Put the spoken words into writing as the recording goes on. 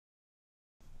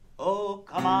Oh,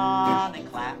 come on and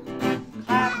clap,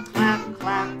 clap, clap,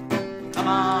 clap. Come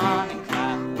on and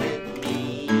clap with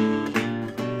me.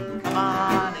 Come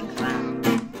on and clap,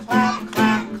 clap,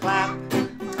 clap, clap.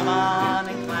 Come on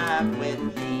and clap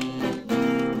with me.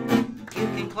 You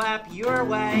can clap your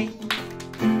way,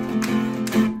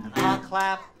 and I'll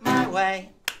clap my way.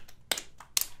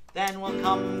 Then we'll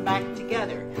come back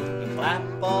together and clap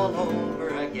all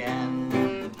over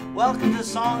again. Welcome to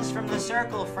Songs from the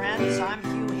Circle, friends. I'm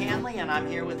Hugh Hanley, and I'm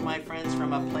here with my friends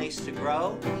from A Place to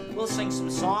Grow. We'll sing some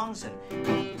songs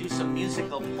and do some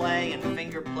musical play and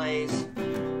finger plays.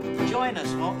 Join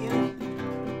us, won't you?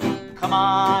 Come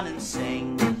on and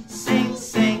sing, sing,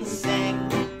 sing, sing.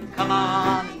 Come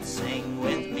on and sing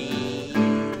with me.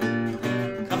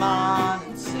 Come on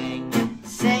and sing,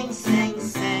 sing, sing,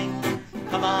 sing.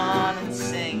 Come on and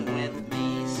sing with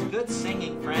me. It's good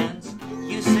singing, friends.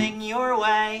 You sing your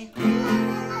way,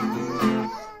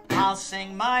 I'll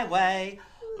sing my way.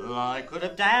 I could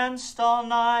have danced all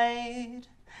night.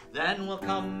 Then we'll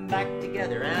come back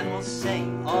together and we'll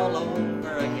sing all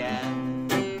over again.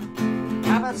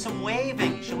 How about some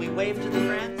waving? Shall we wave to the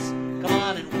friends? Come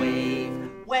on and wave,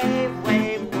 wave,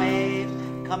 wave, wave.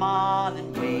 Come on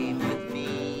and wave with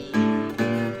me.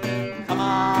 Come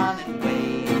on and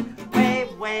wave,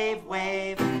 wave, wave,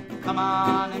 wave. Come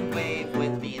on and wave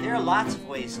with me. There are lots of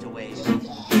ways to wave.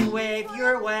 You wave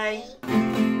your way,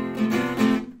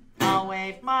 I'll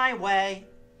wave my way.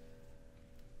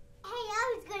 Hey,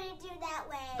 I was going to do that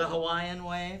way. The Hawaiian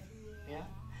wave? Yeah.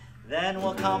 Then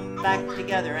we'll come back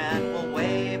together and we'll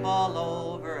wave all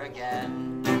over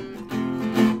again.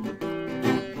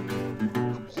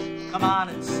 Come on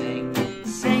and sing,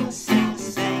 sing, sing,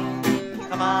 sing.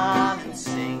 Come on and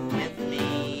sing with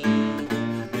me.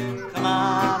 Come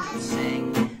on and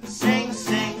sing, sing,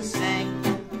 sing, sing.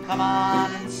 Come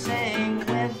on and sing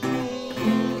with me.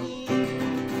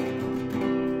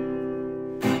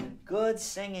 Good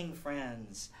singing,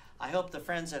 friends. I hope the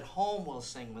friends at home will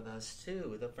sing with us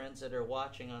too, the friends that are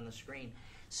watching on the screen.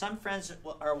 Some friends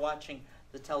are watching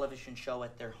the television show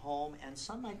at their home, and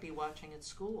some might be watching at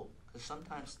school, because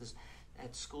sometimes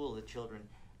at school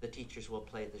the teachers will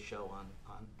play the show on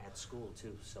at school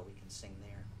too, so we can sing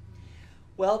there.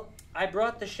 Well, I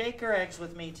brought the shaker eggs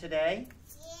with me today.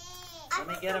 Let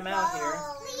me get them out here.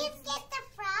 Please get the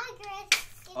frog.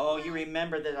 Oh, you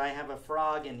remember that I have a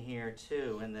frog in here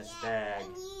too, in this bag.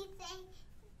 And you say,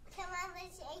 come on,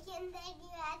 let's shake, and then you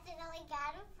accidentally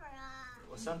got a frog.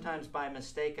 Well, sometimes by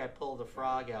mistake I pull the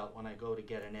frog out when I go to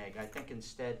get an egg. I think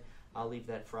instead I'll leave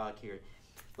that frog here.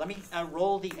 Let me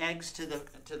roll the eggs to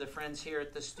the friends here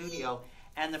at the studio.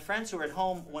 And the friends who are at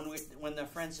home, when the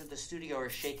friends at the studio are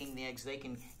shaking the eggs, they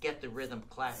can get the rhythm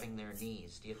clapping their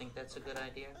knees. Do you think that's a good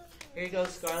idea? Here you go,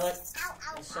 Scarlett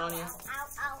and Sonia.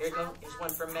 Here you go. Here's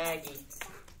one for Maggie.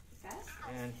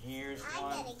 And here's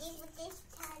one.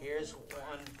 Here's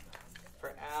one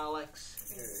for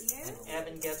Alex. And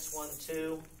Evan gets one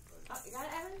too. Oh, you got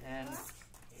it, Evan?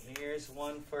 And here's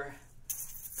one for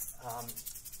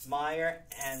Meyer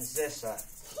and Zissa.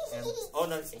 And, oh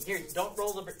no, here, don't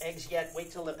roll the eggs yet.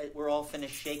 Wait till we're all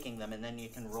finished shaking them, and then you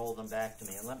can roll them back to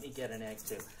me. And let me get an egg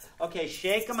too. Okay,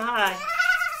 shake them high.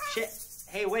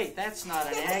 Hey, wait, that's not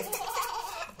an egg.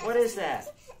 What is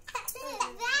that?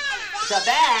 It's a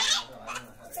bat.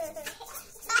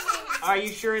 Are you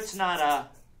sure it's not a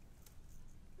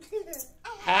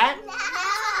hat?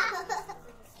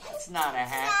 It's not a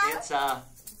hat. It's a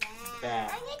bat.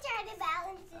 I'm going to try to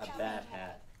balance it. A bat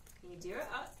hat. Can you do it?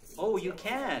 Oh, you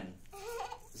can.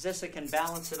 Zissa can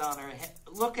balance it on her head.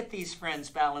 Look at these friends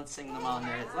balancing them on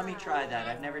their heads. Let me try that.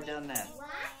 I've never done that.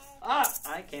 Ah,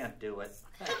 I can't do it.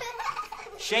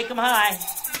 Shake them high.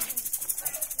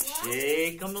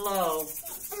 Shake them low.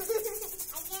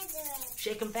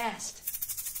 Shake them fast.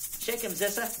 Shake them,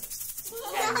 Zissa.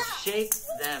 And shake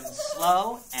them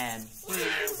slow. And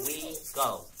here we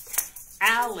go.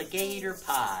 Alligator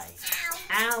pie.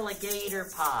 Alligator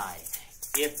pie.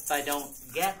 If I don't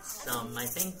get some, I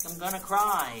think I'm gonna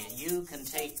cry. You can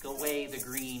take away the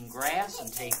green grass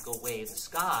and take away the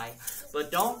sky,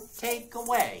 but don't take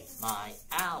away my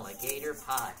alligator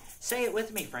pie. Say it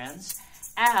with me, friends.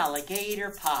 Alligator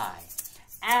pie.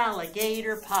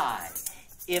 Alligator pie.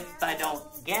 If I don't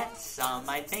get some,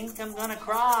 I think I'm gonna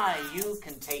cry. You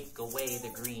can take away the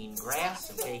green grass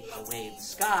and take away the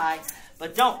sky,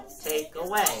 but don't take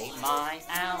away my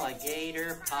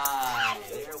alligator pie.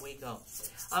 There we go.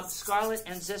 Scarlett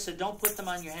and Zissa, don't put them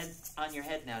on your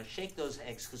head now. Shake those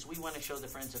eggs, because we want to show the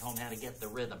friends at home how to get the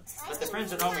rhythm. But the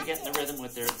friends at home are getting the rhythm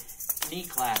with their knee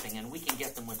clapping, and we can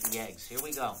get them with the eggs. Here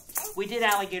we go. We did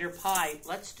alligator pie.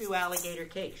 Let's do alligator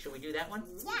cake. Should we do that one?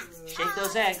 Yeah. Shake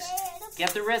those eggs.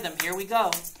 Get the rhythm. Here we go.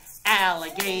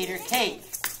 Alligator cake.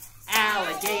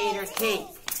 Alligator cake.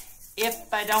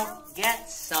 If I don't get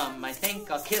some, I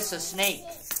think I'll kiss a snake.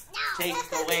 Take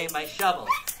away my shovel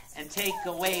and take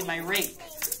away my rake.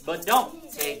 But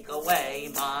don't take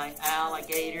away my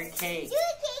alligator cake. Do the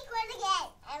cake one again.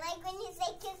 I like when you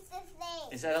say kiss the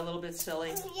snake. Is that a little bit silly?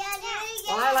 Yeah, do it again.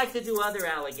 Well, I like to do other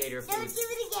alligator No, do foods.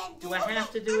 it again. Do I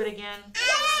have to do it again? Yeah.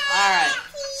 All right.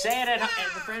 Say it at home.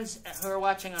 The friends who are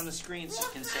watching on the screens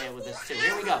can say it with us too.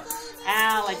 Here we go.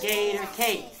 Alligator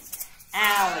cake.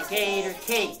 Alligator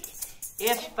cake.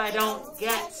 If I don't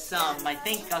get some, I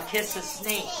think I'll kiss a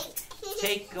snake.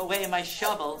 Take away my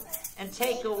shovel and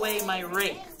take away my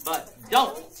rake. But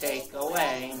don't take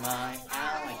away my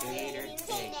alligator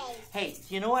cake. Hey,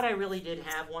 you know what I really did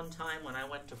have one time when I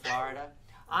went to Florida?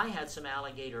 I had some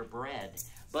alligator bread,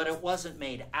 but it wasn't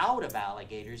made out of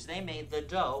alligators. They made the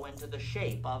dough into the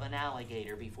shape of an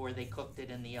alligator before they cooked it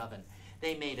in the oven.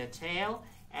 They made a tail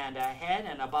and a head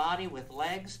and a body with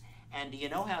legs. And do you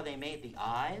know how they made the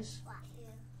eyes?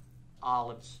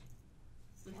 Olives.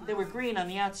 They were green on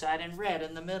the outside and red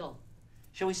in the middle.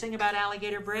 Shall we sing about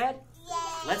alligator bread? Yeah.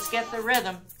 Let's get the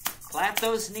rhythm. Clap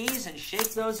those knees and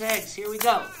shake those eggs. Here we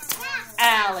go.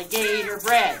 Alligator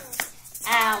bread.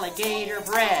 Alligator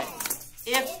bread.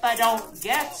 If I don't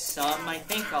get some, I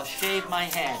think I'll shave my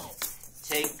head.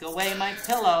 Take away my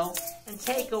pillow and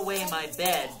take away my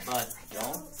bed, but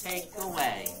don't take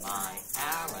away my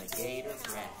alligator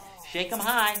bread. Shake 'em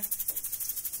high.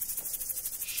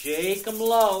 Shake 'em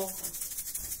low.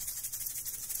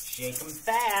 Shake 'em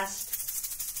fast.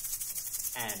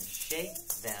 And shake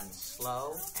them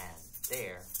slow. And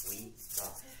there we go.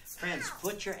 Friends,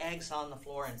 put your eggs on the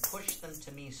floor and push them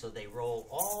to me so they roll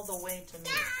all the way to me.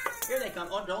 Here they come.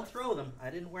 Oh, don't throw them. I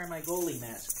didn't wear my goalie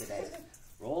mask today.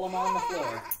 Roll them on the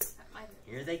floor.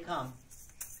 Here they come.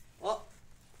 Oh,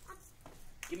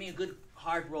 give me a good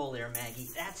hard roll there, Maggie.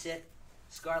 That's it.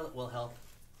 Scarlett will help.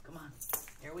 Come on.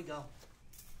 Here we go.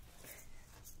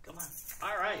 Come on.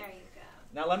 All right. There you go.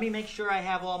 Now let me make sure I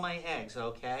have all my eggs,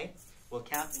 okay? We'll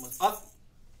count them. Oh,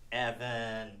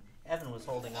 Evan. Evan was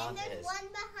holding on And to there's his. one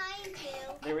behind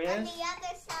you. There is? On the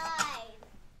other side.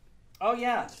 Oh,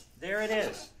 yeah. There it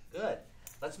is. Good.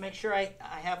 Let's make sure I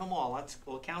have them all.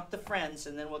 We'll count the friends,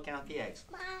 and then we'll count the eggs.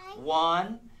 Mine.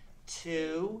 1,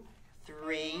 2,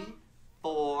 3,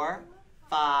 4,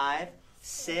 5,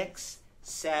 6,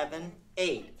 7,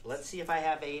 8. Let's see if I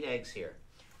have 8 eggs here.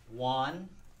 1,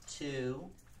 2,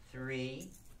 3,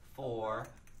 4,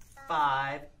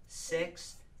 5,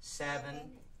 6,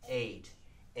 7, 8.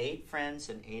 8 friends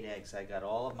and 8 eggs. I got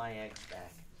all of my eggs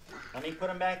back. Let me put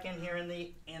them back in here in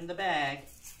the bag,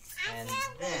 and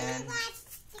then.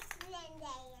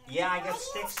 Yeah, I got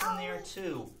sticks in there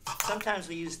too. Sometimes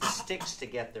we use the sticks to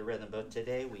get the rhythm, but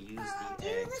today we use the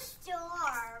eggs.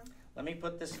 Let me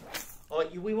put this. Oh,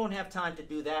 we won't have time to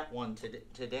do that one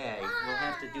today. We'll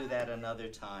have to do that another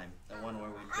time. The one where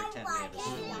we pretend we have a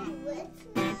sleep.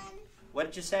 What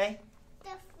did you say?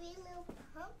 The free little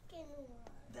pumpkin one.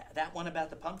 That one about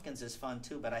the pumpkins is fun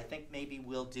too, but I think maybe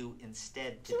we'll do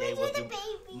instead Can we today. do We'll the do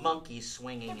baby? monkeys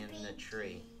swinging in the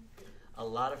tree. A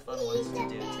lot of fun ones to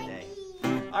do today.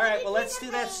 Baby. All right, well, let's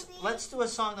do that. Let's do a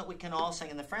song that we can all sing.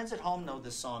 And the friends at home know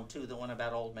this song, too, the one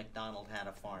about Old MacDonald had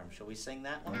a farm. Shall we sing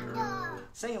that one? No.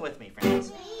 Sing it with me,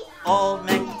 friends. Old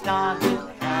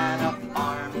MacDonald had a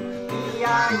farm,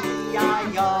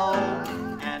 E-I-E-I-O.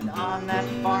 And on that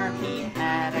farm he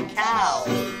had a cow,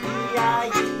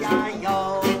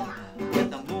 E-I-E-I-O.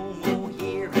 With a moo-moo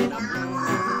here and a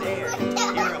moo-moo there.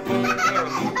 Here a moo, there a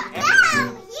moo,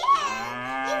 everywhere.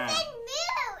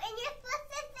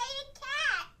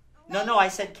 No, I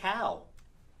said cow.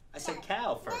 I said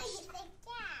cow first.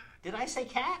 Did I say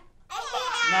cat?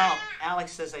 No,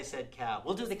 Alex says I said cow.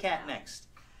 We'll do the cat next.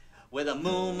 With a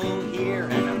moo moo here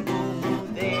and a moo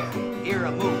moo there. Here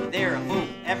a moo, there a moo,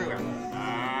 everywhere.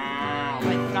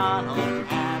 MacDonald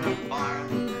had a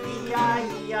farm.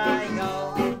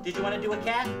 E-I-E-I-O. Did you want to do a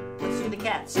cat? Let's do the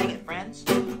cat. Sing it, friends.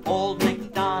 Old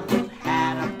MacDonald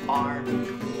had a farm.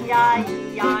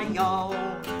 E-I-E-I-O.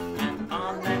 And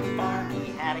on that farm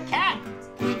he had a cat.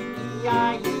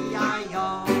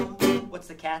 E-I-E-I-O. What's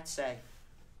the cat say?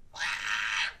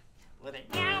 With a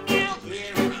meow meow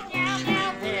here, meow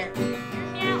meow there,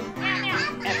 meow meow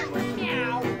meow everywhere.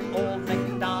 Meow. Old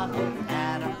MacDonald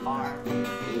had a farm.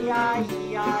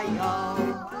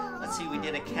 E-I-E-I-O. Let's see, we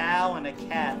did a cow and a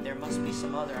cat. There must be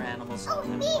some other animals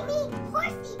on that farm.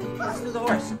 Horsey. Let's do the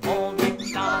horse. Old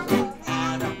MacDonald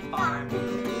had a farm.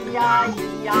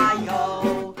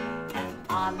 E-I-E-I-O. And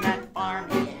on that farm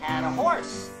he had a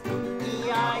horse.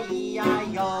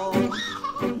 E-I-E-I-O.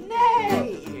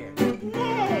 Nay here,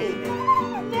 nay there.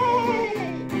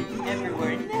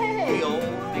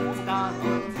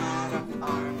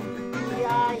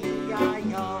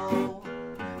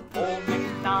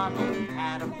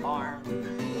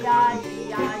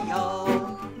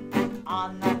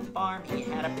 farm, he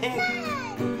had a pig.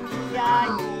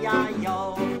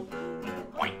 E-I-E-I-O.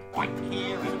 Oink, oink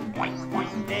here and oink,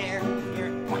 oink there. Here,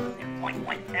 oink, and oink,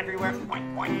 oink everywhere.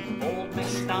 Oink, oink. Old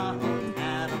MacDonald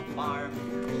had a farm.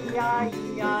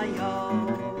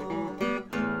 E-I-E-I-O.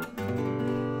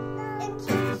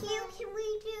 Can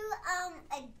we do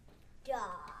a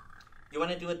dog? You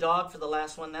want to do a dog for the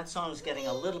last one? That song is getting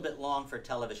a little bit long for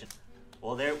television.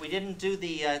 Well, there we didn't do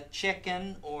the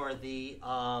chicken or the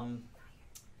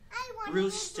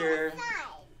rooster.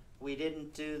 We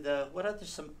didn't do the, what other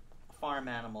some farm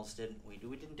animals didn't we do?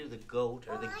 We didn't do the goat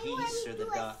or the geese or the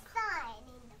duck.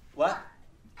 What?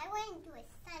 I want to do a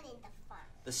sun in the farm.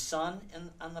 The sun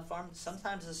on the farm?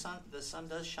 Sometimes the sun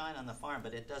does shine on the farm,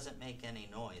 but it doesn't make any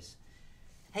noise.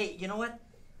 Hey, you know what?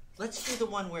 Let's do the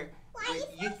one where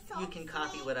you can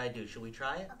copy what I do. Should we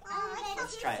try it?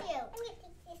 Let's try it.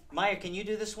 Maya, can you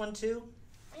do this one too?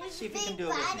 Let's see if you can do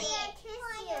it with me.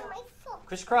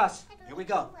 Crisscross. Here we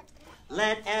go.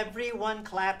 Let everyone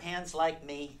clap hands like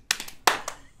me.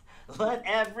 Let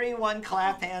everyone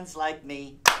clap hands like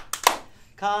me.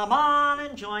 Come on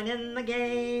and join in the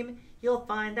game. You'll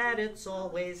find that it's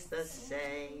always the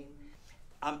same.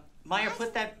 Maya,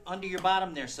 put that under your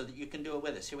bottom there so that you can do it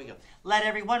with us. Here we go. Let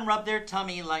everyone rub their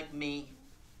tummy like me.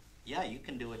 Yeah, you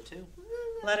can do it too.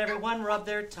 Let everyone rub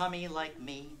their tummy like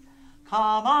me.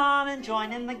 Come on and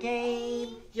join in the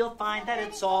game. You'll find that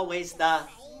it's always the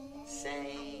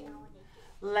same.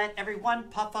 Let everyone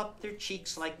puff up their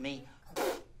cheeks like me.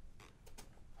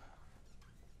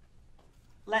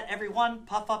 Let everyone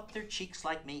puff up their cheeks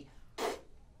like me.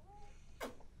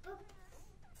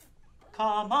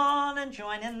 Come on and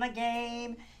join in the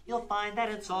game. You'll find that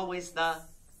it's always the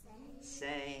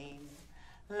same.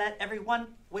 Let everyone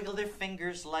wiggle their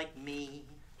fingers like me.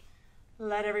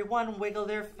 Let everyone wiggle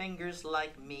their fingers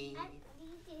like me.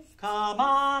 Come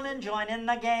on and join in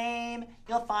the game.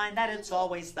 You'll find that it's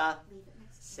always the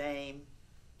same.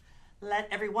 Let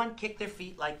everyone kick their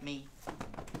feet like me.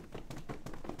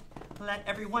 Let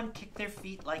everyone kick their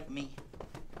feet like me.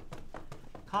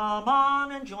 Come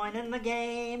on and join in the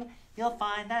game. You'll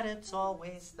find that it's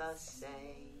always the same.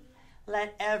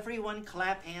 Let everyone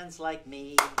clap hands like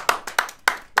me.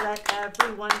 Let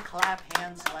everyone clap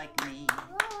hands like me.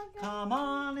 Come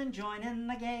on and join in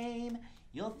the game.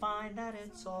 You'll find that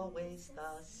it's always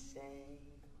the same.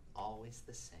 Always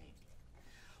the same.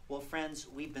 Well, friends,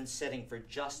 we've been sitting for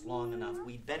just long enough.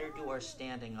 We'd better do our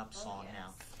standing up song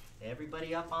now.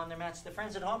 Everybody up on their mats. The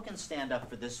friends at home can stand up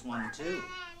for this one too.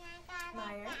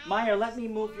 Meyer, let me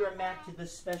move your mat to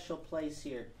this special place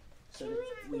here so that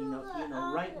we know, you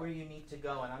know right where you need to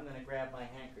go. And I'm going to grab my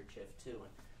handkerchief too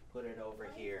and put it over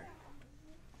here.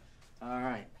 All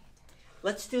right.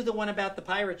 Let's do the one about the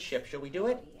pirate ship. Shall we do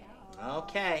it?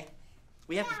 Okay.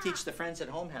 We have to teach the friends at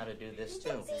home how to do this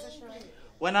too.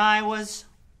 When I was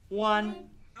one,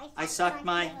 I sucked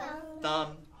my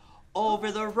thumb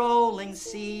over the rolling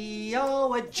sea.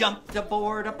 Oh, I jumped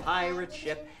aboard a pirate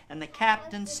ship, and the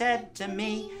captain said to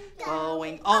me,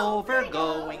 going over,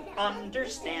 going under,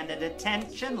 stand at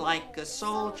attention like a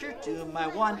soldier to my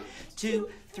 1, 2,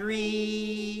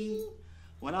 3.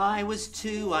 When I was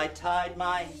 2, I tied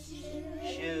my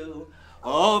shoe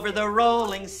over the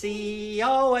rolling sea.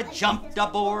 Oh, I jumped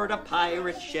aboard a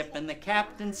pirate ship, and the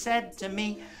captain said to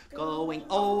me, going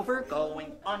over,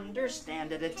 going under,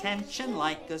 stand at attention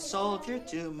like a soldier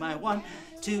to my 1,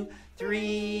 2,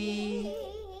 3.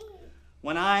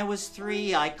 When I was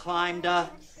 3, I climbed a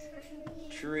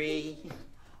tree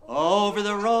over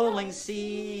the rolling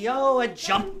sea. Oh, I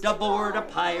jumped aboard a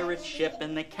pirate ship,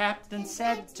 and the captain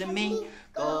said to me,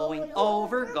 going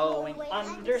over, going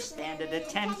under, stand at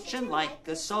attention like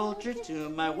a soldier to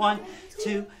my 1,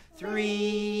 2,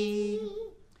 3.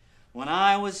 When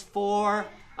I was 4,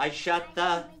 I shut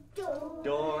the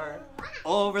door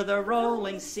over the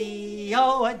rolling sea.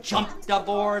 Oh, I jumped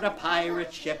aboard a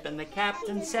pirate ship, and the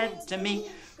captain said to me,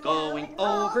 going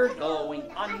over,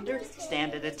 going under,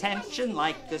 stand at attention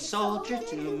like a soldier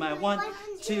to my 1,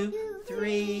 2,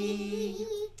 3.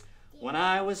 When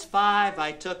I was 5,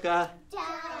 I took a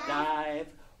dive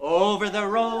over the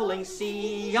rolling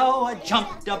sea. Oh, I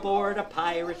jumped aboard a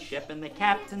pirate ship, and the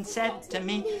captain said to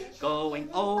me,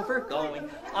 going over, going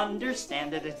under,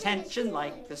 stand at attention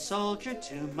like a soldier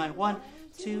to my 1,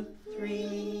 2,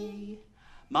 3.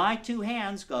 My 2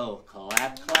 hands go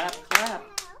clap, clap, clap.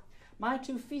 My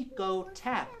 2 feet go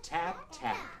tap, tap,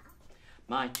 tap.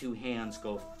 My 2 hands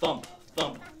go thump,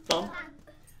 thump, thump.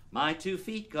 My 2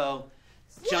 feet go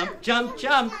jump, jump,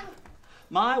 jump.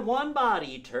 My 1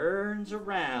 body turns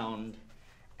around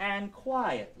and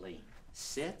quietly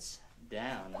sits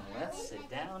down. Let's sit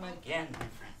down again, my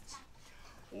friends.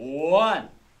 1,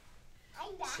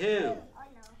 2, Oh,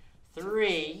 no.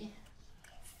 3,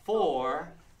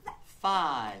 4,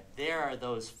 5. There are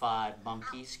those 5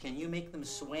 monkeys. Can you make them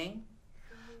swing?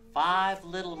 5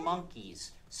 little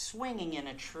monkeys swinging in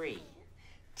a tree,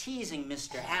 teasing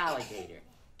Mr. Alligator.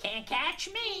 Can't catch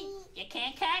me. You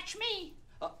can't catch me.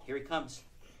 Oh, here he comes.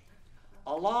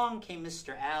 Along came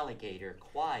Mr. Alligator,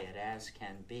 quiet as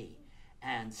can be,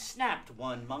 and snapped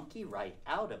one monkey right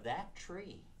out of that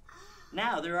tree.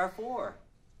 Now there are 4.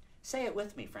 Say it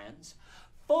with me, friends.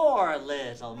 4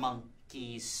 little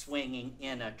monkeys swinging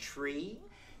in a tree,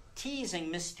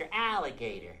 teasing Mr.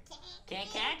 Alligator. Can't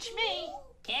catch me.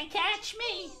 Can't catch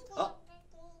me. Oh,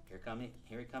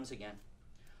 here he comes again.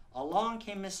 Along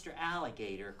came Mr.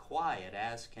 Alligator, quiet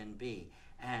as can be,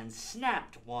 and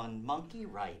snapped one monkey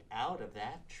right out of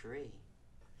that tree.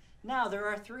 Now there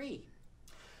are 3.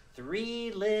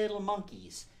 3 little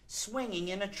monkeys swinging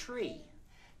in a tree,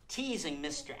 teasing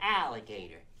Mr.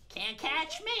 Alligator. Can't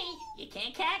catch me. You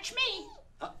can't catch me.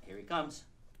 Oh, here he comes.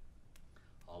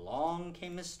 Along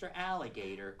came Mr.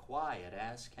 Alligator, quiet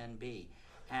as can be,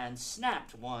 and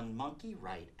snapped one monkey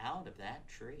right out of that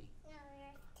tree.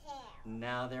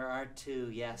 Now there are 2,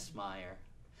 yes, Meyer.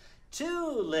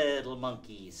 2 little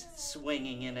monkeys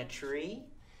swinging in a tree,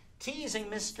 teasing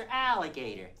Mr.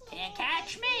 Alligator. Can't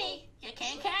catch me. You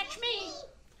can't catch me.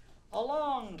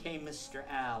 Along came Mr.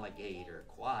 Alligator,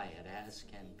 quiet as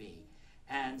can be,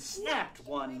 and snapped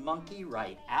one monkey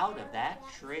right out of that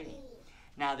tree.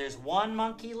 Now there's 1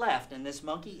 monkey left, and this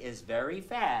monkey is very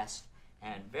fast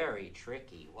and very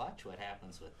tricky. Watch what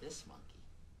happens with this monkey.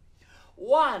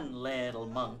 1 little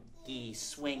monkey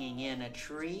swinging in a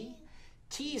tree,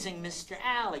 teasing Mr.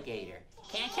 Alligator.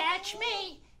 Can't catch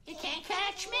me. You can't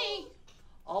catch me.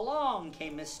 Along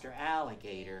came Mr.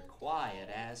 Alligator, quiet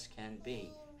as can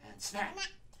be, and snap.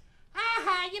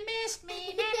 Ha-ha, you missed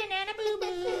me.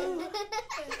 Na-na-na-na-boo-boo.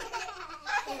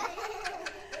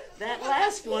 That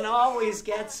last one always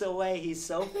gets away. He's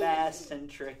so fast and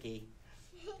tricky.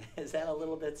 Is that a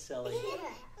little bit silly? Do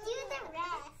the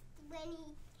rest when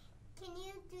he. Can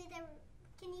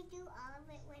you do all of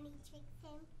it when he tricks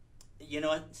him? You know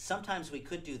what? Sometimes we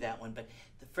could do that one, but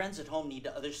the friends at home need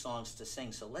other songs to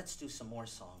sing, so let's do some more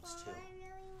songs too. I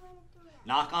really want to do it.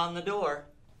 Knock on the door.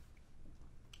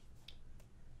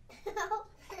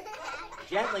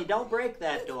 Gently, don't break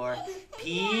that door.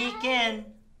 Peek in.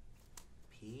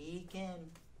 Peek in.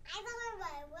 I don't want to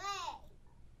run away.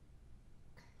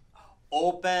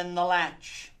 Open the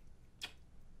latch.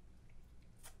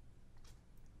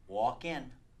 Walk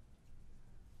in.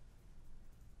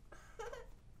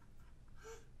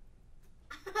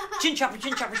 Chin chopper,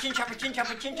 chin chopper, chin chopper, chin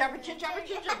chopper, chin chopper, chin chopper,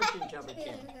 chin chopper, chin chopper,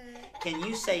 chin. Can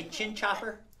you say chin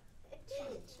chopper?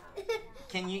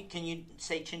 Can you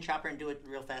say chin chopper and do it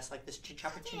real fast like this? Chin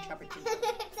chopper, chin chopper, chin chopper.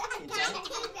 Chin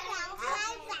chopper.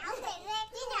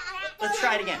 Let's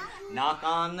try it again. Knock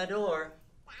on the door.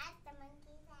 That's the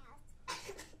monkey's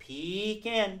house. Peek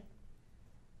in.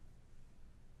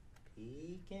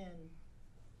 Peek in.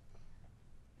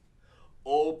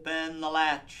 Open the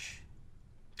latch.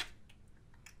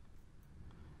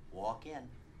 Walk in.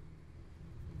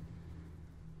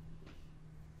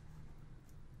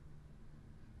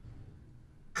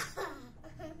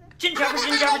 Chin chopper,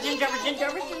 chin chopper, chin chopper, chin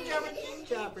chopper, chin chopper, chin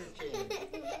chopper, chin.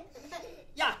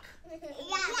 Yuck.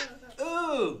 Yeah.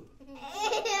 Ooh.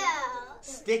 Ew.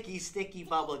 Sticky, sticky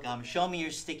bubble gum. Show me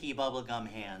your sticky bubble gum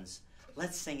hands.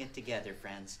 Let's sing it together,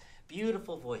 friends.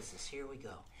 Beautiful voices. Here we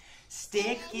go.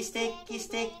 Sticky, sticky,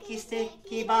 sticky,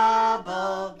 sticky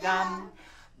bubble gum.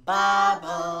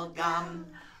 Bubble gum.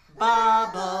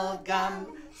 Bubble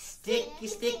gum. Sticky,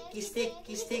 sticky,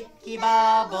 sticky, sticky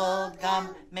bubble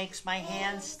gum. Makes my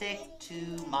hands stick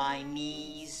to my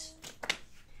knees.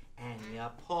 And you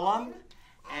pull them,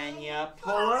 and you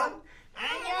pull them,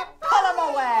 and you pull them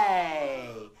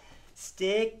away.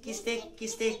 Sticky, sticky,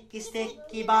 sticky,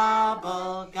 sticky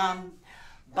bubble gum.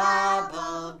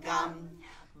 Bubble gum.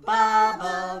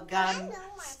 Bubble gum.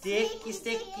 Sticky,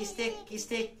 sticky, sticky,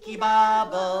 sticky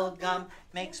bubble gum.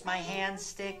 Makes my hands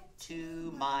stick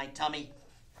to my tummy.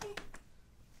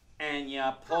 And you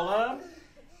pull them,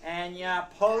 and you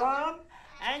pull them,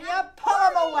 and you pull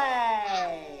them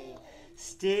away.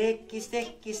 Sticky,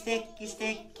 sticky, sticky,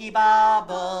 sticky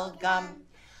bubble gum.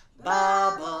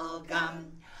 Bubble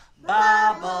gum.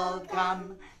 Bubble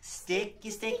gum.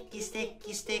 Sticky, sticky,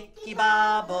 sticky, sticky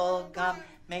bubble gum.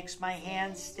 Makes my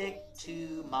hands stick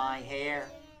to my hair.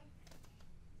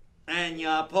 And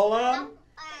you pull them,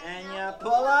 and you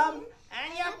pull them,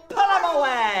 and you pull them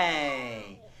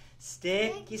away.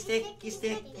 Sticky, sticky,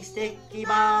 sticky, sticky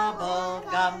bubble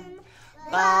gum.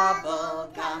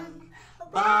 Bubble gum.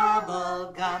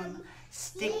 Bubble gum.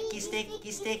 Sticky,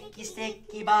 sticky, sticky,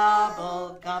 sticky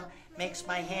bubble gum makes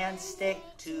my hands stick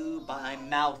to my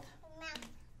mouth.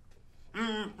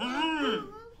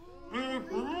 Mm-hmm.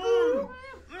 Mm-hmm.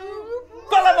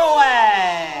 Pull 'em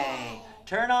away.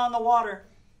 Turn on the water.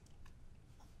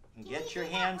 And get your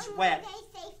hands wet.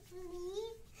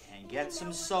 And get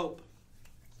some soap.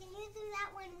 Can you do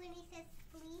that one when he says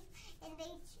sleep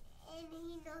and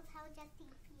he knows how Jesse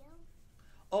feels?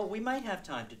 Oh, we might have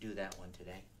time to do that one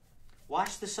today.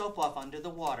 Wash the soap off under the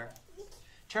water.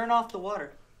 Turn off the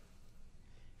water.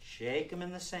 Shake them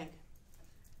in the sink.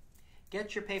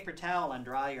 Get your paper towel and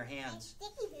dry your hands.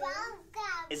 Sticky bubble gum.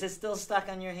 Is it still stuck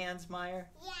on your hands, Meyer?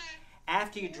 Yeah.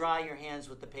 After you dry your hands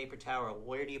with the paper towel,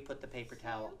 where do you put the paper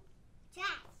towel? Trash.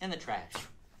 In the trash.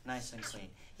 Nice and clean.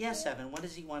 Yes, Evan, what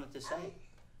does he want it to say?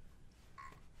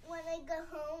 When I go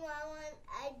home,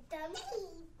 I dump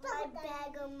my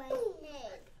bag on my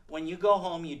head. When you go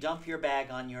home, you dump your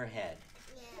bag on your head.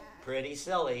 Yeah. Pretty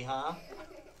silly, huh?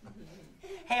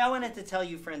 Hey, I wanted to tell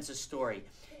you friends a story.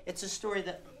 It's a story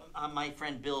that my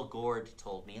friend Bill Gord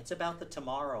told me. It's about the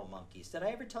tomorrow monkeys. Did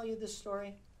I ever tell you this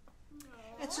story? No.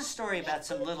 It's a story about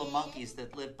some little monkeys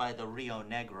that lived by the Rio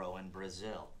Negro in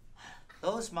Brazil.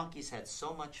 Those monkeys had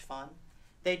so much fun.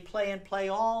 They'd play and play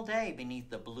all day beneath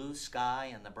the blue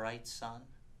sky and the bright sun.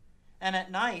 And at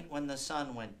night, when the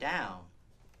sun went down,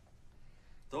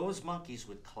 those monkeys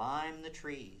would climb the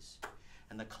trees,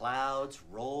 and the clouds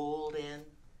rolled in.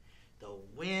 The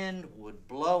wind would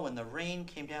blow and the rain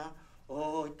came down.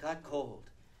 Oh, it got cold.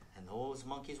 And those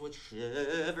monkeys would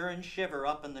shiver and shiver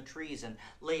up in the trees. And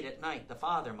late at night, the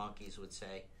father monkeys would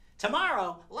say,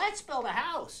 "Tomorrow, let's build a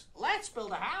house. Let's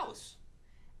build a house."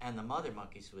 And the mother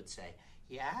monkeys would say,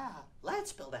 "Yeah,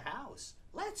 let's build a house.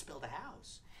 Let's build a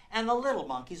house." And the little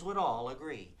monkeys would all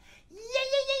agree, "Yeah,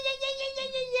 yeah, yeah, yeah, yeah, yeah,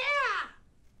 yeah, yeah,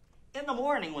 yeah." In the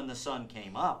morning when the sun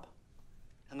came up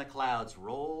and the clouds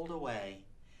rolled away,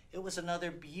 it was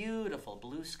another beautiful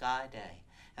blue sky day.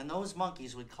 And those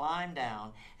monkeys would climb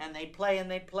down and they'd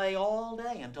play all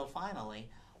day until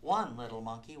finally one little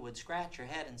monkey would scratch her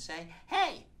head and say,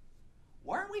 "Hey,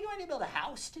 weren't we going to build a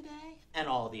house today?" And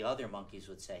all the other monkeys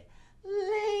would say,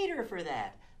 "Later for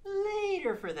that,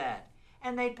 later for that."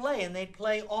 And they'd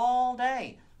play all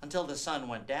day until the sun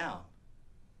went down.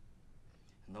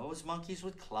 And those monkeys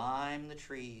would climb the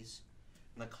trees,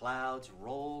 and the clouds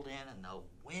rolled in, and the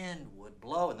wind would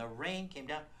blow, and the rain came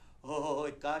down. Oh,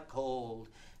 it got cold,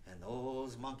 and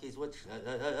those monkeys would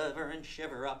shiver and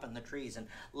shiver up in the trees. And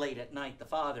late at night, the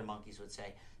father monkeys would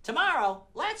say, "Tomorrow,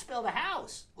 let's build a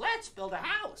house. Let's build a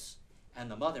house."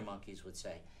 And the mother monkeys would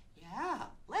say, "Yeah,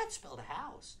 let's build a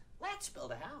house. Let's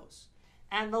build a house."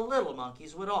 And the little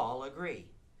monkeys would all agree,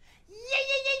 "Yeah,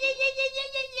 yeah, yeah, yeah, yeah, yeah, yeah,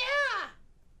 yeah, yeah."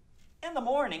 In the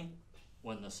morning,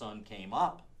 when the sun came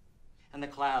up and the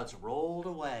clouds rolled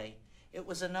away, it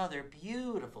was another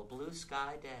beautiful blue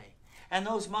sky day. And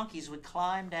those monkeys would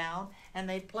climb down and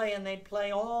they'd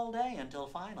play all day until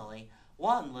finally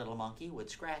one little monkey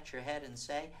would scratch her head and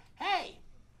say, "Hey,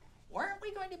 weren't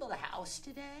we going to build a house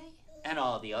today?" And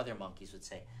all the other monkeys would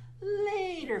say,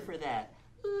 "Later for that,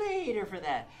 later for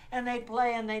that." And they'd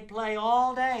play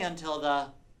all day until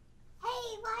the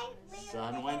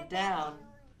sun went down.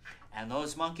 And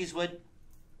those monkeys would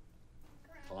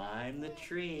climb the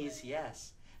trees,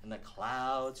 yes. And the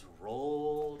clouds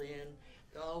rolled in.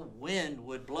 The wind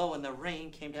would blow and the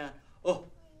rain came down.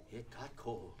 Oh, it got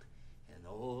cold. And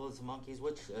those monkeys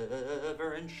would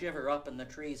shiver and shiver up in the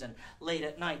trees. And late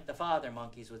at night, the father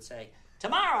monkeys would say,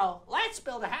 "Tomorrow, let's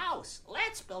build a house.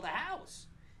 Let's build a house."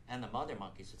 And the mother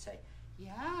monkeys would say,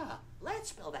 "Yeah,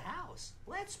 let's build a house.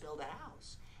 Let's build a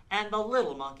house." And the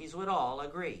little monkeys would all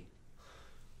agree,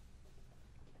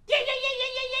 "Yeah, yeah, yeah,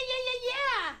 yeah, yeah, yeah, yeah, yeah,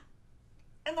 yeah."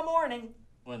 In the morning,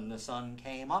 when the sun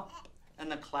came up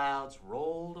and the clouds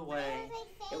rolled away,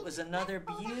 it was another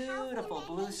beautiful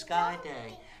blue sky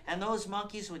day. And those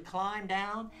monkeys would climb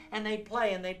down and they'd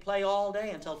play all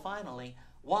day until finally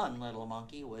one little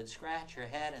monkey would scratch her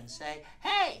head and say,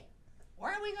 "Hey,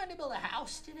 weren't we going to build a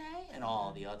house today?" And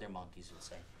all the other monkeys would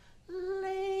say,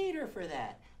 "Later for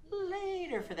that,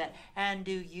 later for that." And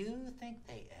do you think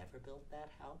they ever built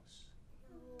that house?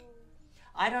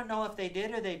 I don't know if they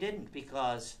did or they didn't,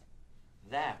 because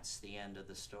that's the end of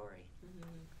the story.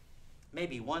 Mm-hmm.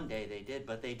 Maybe one day they did,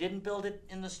 but they didn't build it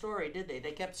in the story, did they?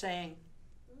 They kept saying,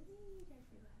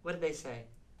 what did they say?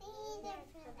 Later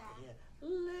for that. Yeah.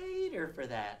 Later for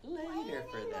that, later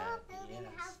for that. Yes.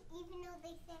 House, even though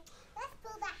they said, "Let's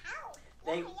build a house."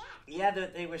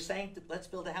 They were saying, "Let's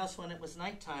build a house" when it was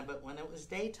nighttime, but when it was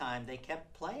daytime, they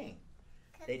kept playing.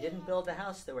 They didn't build a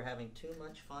house. They were having too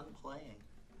much fun playing.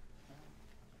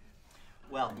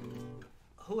 Well,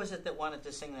 who is it that wanted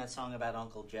to sing that song about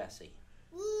Uncle Jesse?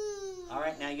 All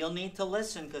right, now you'll need to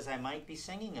listen because I might be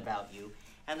singing about you.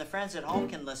 And the friends at home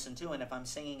can listen too, and if I'm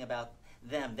singing about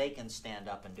them, they can stand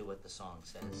up and do what the song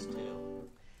says too.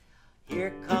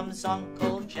 Here comes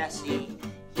Uncle Jesse,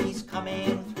 he's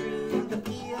coming through the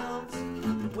fields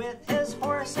with his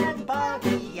horse and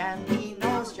buggy, and he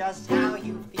knows just how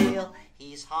you feel.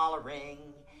 He's hollering,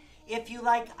 if you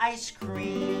like ice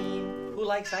cream. Who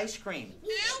likes ice cream?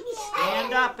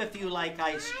 Stand up if you like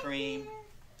ice cream.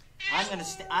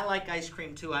 I like ice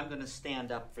cream too. I'm going to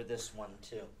stand up for this one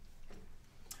too.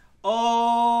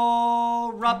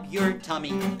 Oh, rub your tummy.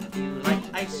 If you like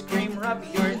ice cream, rub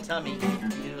your tummy.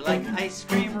 If you like ice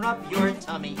cream, rub your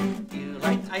tummy. If you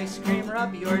like ice cream,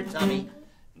 rub your tummy.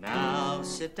 Now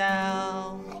sit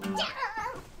down.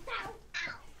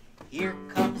 Here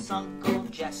comes Uncle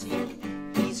Jesse.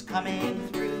 He's coming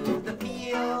through the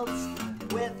fields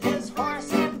with his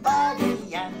horse and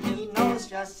buggy, and he knows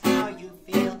just how you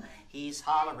feel. He's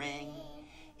hollering,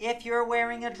 if you're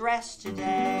wearing a dress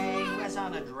today. Who has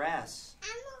on a dress? I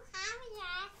don't have a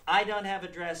dress. I don't have a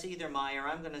dress either, Meyer.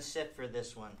 I'm going to sit for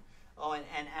this one. Oh, and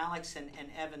Alex and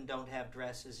Evan don't have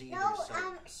dresses either. No, so.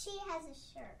 she has a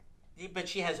shirt. But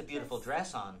she has a beautiful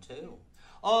dress on, too.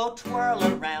 Oh, twirl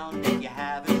around if you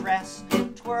have a dress.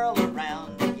 Twirl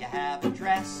around if you have a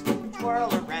dress. Twirl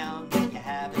around if you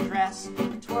have a dress.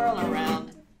 Twirl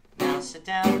around. Now sit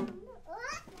down.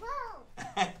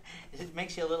 It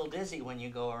makes you a little dizzy when you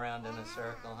go around in a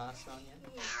circle, huh, Sonia?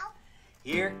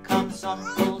 Here comes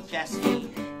Uncle Jesse.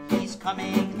 He's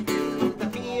coming through the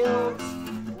fields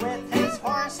with his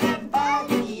horse and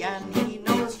buggy, and he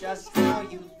knows just how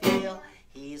you feel.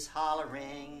 He's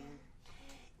hollering,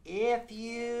 if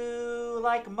you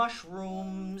like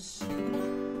mushrooms.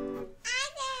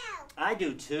 I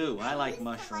do too. I like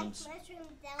mushrooms. I do.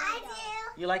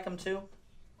 You like them too?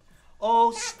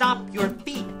 Oh, stomp your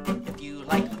feet. If you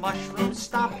like mushrooms,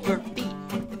 stomp your feet.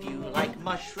 If you like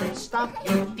mushrooms, stomp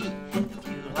your feet. If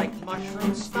you like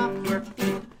mushrooms, stomp your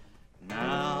feet.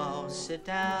 Now sit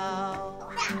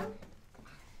down.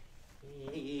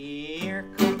 Here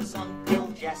comes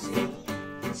Uncle Jesse.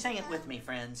 Sing it with me,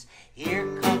 friends.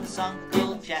 Here comes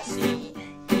Uncle Jesse.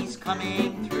 He's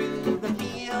coming through the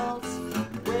fields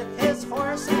with his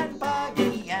horse and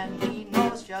buggy, and he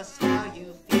knows just how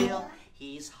you feel.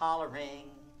 He's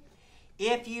hollering,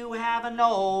 if you have a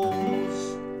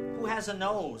nose. Who has a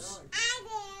nose? I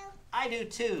do. I do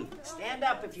too. Stand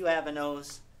up if you have a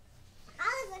nose. All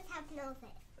of us have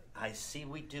noses. I see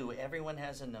we do. Everyone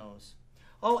has a nose.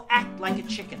 Oh, act like a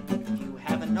chicken. If you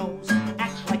have a nose,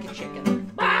 act like a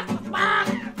chicken. Act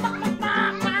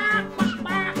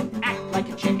like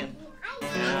a chicken.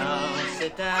 Now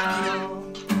sit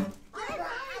down.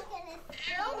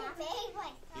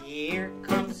 Here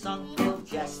comes Uncle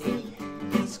Jesse.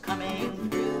 He's coming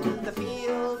through the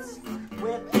fields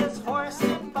with his horse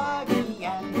and buggy,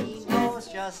 and he knows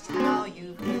just how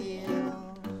you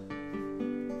feel.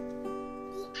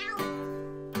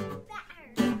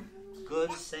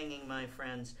 Good singing, my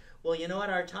friends. Well, you know what?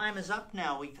 Our time is up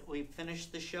now. We've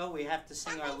finished the show. We have to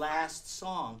sing our last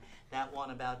song, that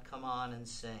one about Come On and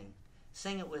Sing.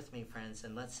 Sing it with me, friends,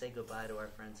 and let's say goodbye to our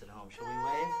friends at home. Shall we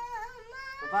wave?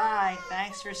 Goodbye.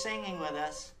 Thanks for singing with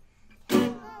us.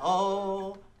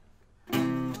 Oh,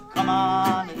 come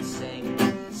on and sing.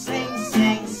 Sing,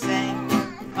 sing, sing.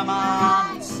 Come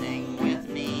on and sing with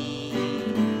me.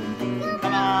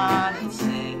 Come on and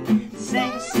sing.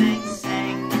 Sing, sing,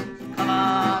 sing. Come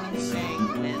on and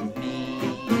sing with me.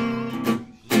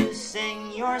 You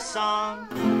sing your song.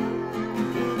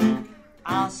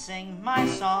 I'll sing my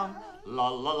song. La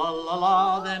la la la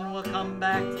la. Then we'll come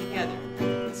back together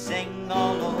and sing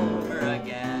all over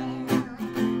again.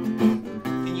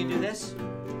 Can you do this?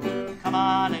 Come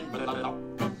on and come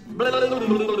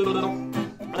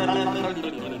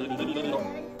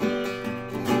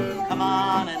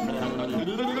on and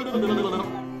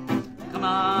come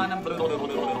on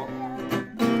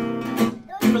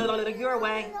and your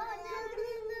way.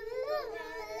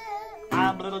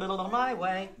 I'm my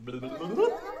way.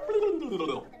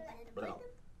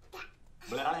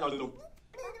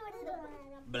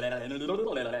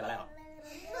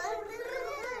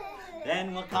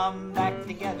 Then we'll come back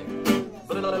together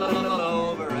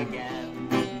over again.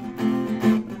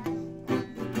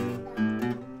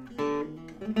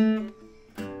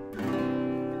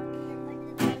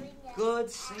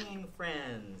 Good singing,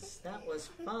 friends. That was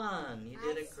fun. You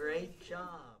did a great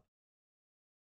job.